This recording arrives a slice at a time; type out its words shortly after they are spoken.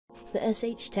The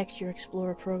SH Texture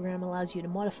Explorer program allows you to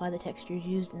modify the textures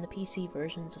used in the PC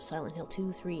versions of Silent Hill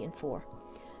 2, 3, and 4.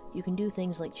 You can do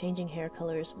things like changing hair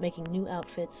colors, making new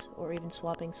outfits, or even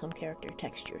swapping some character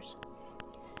textures.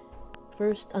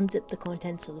 First, unzip the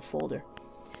contents of the folder.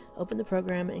 Open the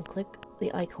program and click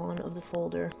the icon of the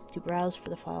folder to browse for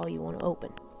the file you want to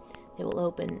open. It will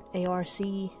open ARC,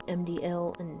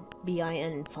 MDL, and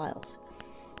BIN files.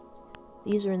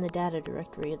 These are in the data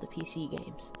directory of the PC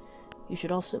games. You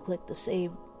should also click the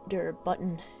Save Dir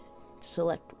button to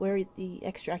select where the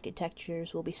extracted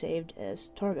textures will be saved as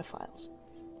Targa files.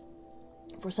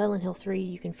 For Silent Hill 3,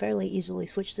 you can fairly easily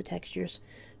switch the textures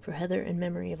for Heather and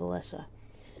Memory of Alessa.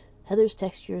 Heather's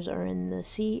textures are in the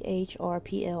chrpl.arc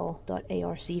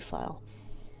file,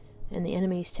 and the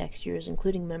enemy's textures,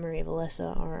 including Memory of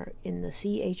Alessa, are in the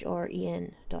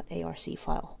chren.arc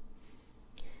file.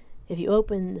 If you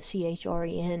open the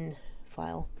chren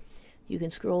file, you can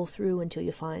scroll through until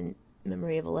you find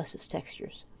Memory of Alessa's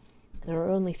textures. There are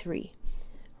only 3.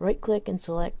 Right-click and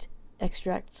select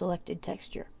Extract Selected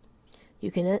Texture.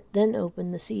 You can then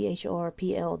open the chrpl.arc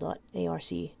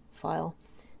file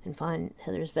and find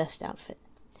Heather's vest outfit.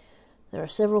 There are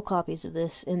several copies of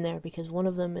this in there because one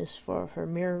of them is for her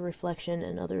mirror reflection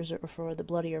and others are for the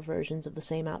bloodier versions of the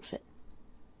same outfit.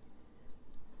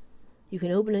 You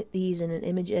can open these in an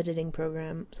image editing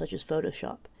program such as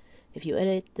Photoshop. If you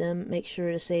edit them, make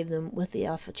sure to save them with the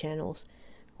alpha channels,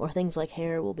 or things like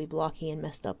hair will be blocky and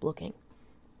messed up looking.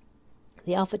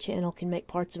 The alpha channel can make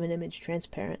parts of an image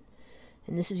transparent,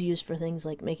 and this is used for things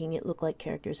like making it look like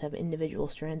characters have individual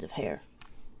strands of hair.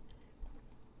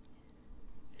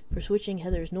 For switching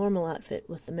Heather's normal outfit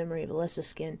with the Memory of Alessa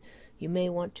skin, you may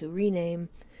want to rename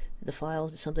the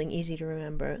files to something easy to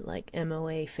remember, like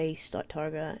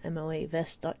moaface.targa,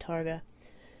 moavest.targa,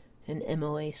 and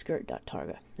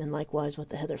moaskirt.targa, and likewise with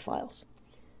the Heather files.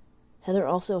 Heather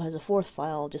also has a 4th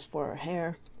file just for her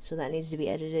hair, so that needs to be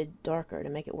edited darker to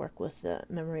make it work with the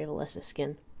Memory of Alessa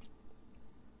skin.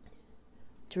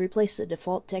 To replace the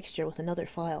default texture with another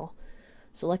file,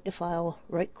 select a file,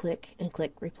 right-click, and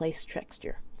click Replace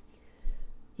Texture.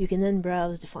 You can then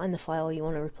browse to find the file you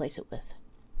want to replace it with.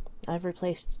 I've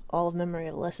replaced all of Memory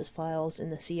of Alessa's files in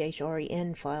the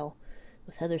chren file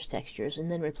with Heather's textures,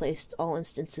 and then replaced all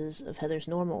instances of Heather's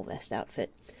normal vest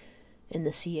outfit in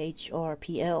the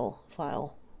chrpl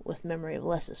file with Memory of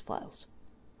Alessa's files.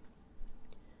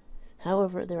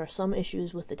 However, there are some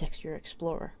issues with the Texture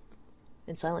Explorer.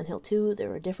 In Silent Hill 2,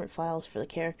 there are different files for the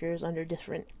characters under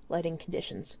different lighting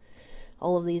conditions.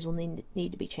 All of these will need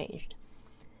to be changed.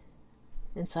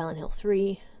 In Silent Hill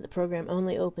 3, the program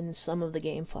only opens some of the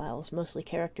game files, mostly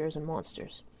characters and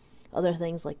monsters. Other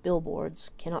things like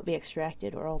billboards cannot be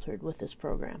extracted or altered with this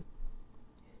program.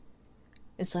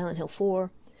 In Silent Hill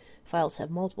 4, files have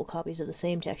multiple copies of the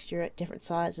same texture at different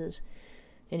sizes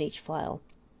in each file,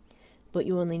 but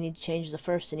you only need to change the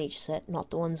first in each set, not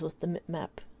the ones with the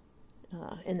map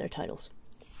in their titles.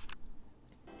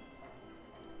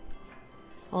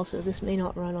 Also, this may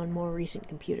not run on more recent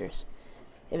computers.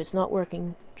 If it's not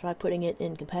working, try putting it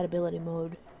in compatibility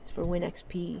mode for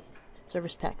WinXP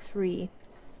Service Pack 3,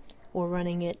 or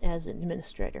running it as an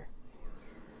administrator.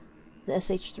 The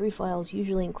SH3 files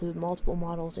usually include multiple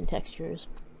models and textures,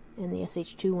 and the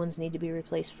SH2 ones need to be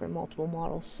replaced for multiple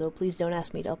models, so please don't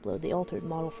ask me to upload the altered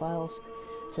model files,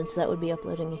 since that would be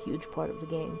uploading a huge part of the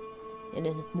game, and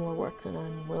it's more work than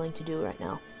I'm willing to do right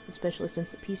now, especially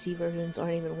since the PC versions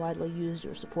aren't even widely used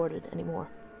or supported anymore.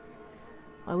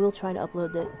 I will try to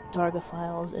upload the Targa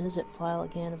files and a zip file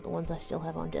again of the ones I still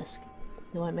have on disk,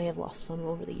 though I may have lost some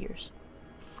over the years.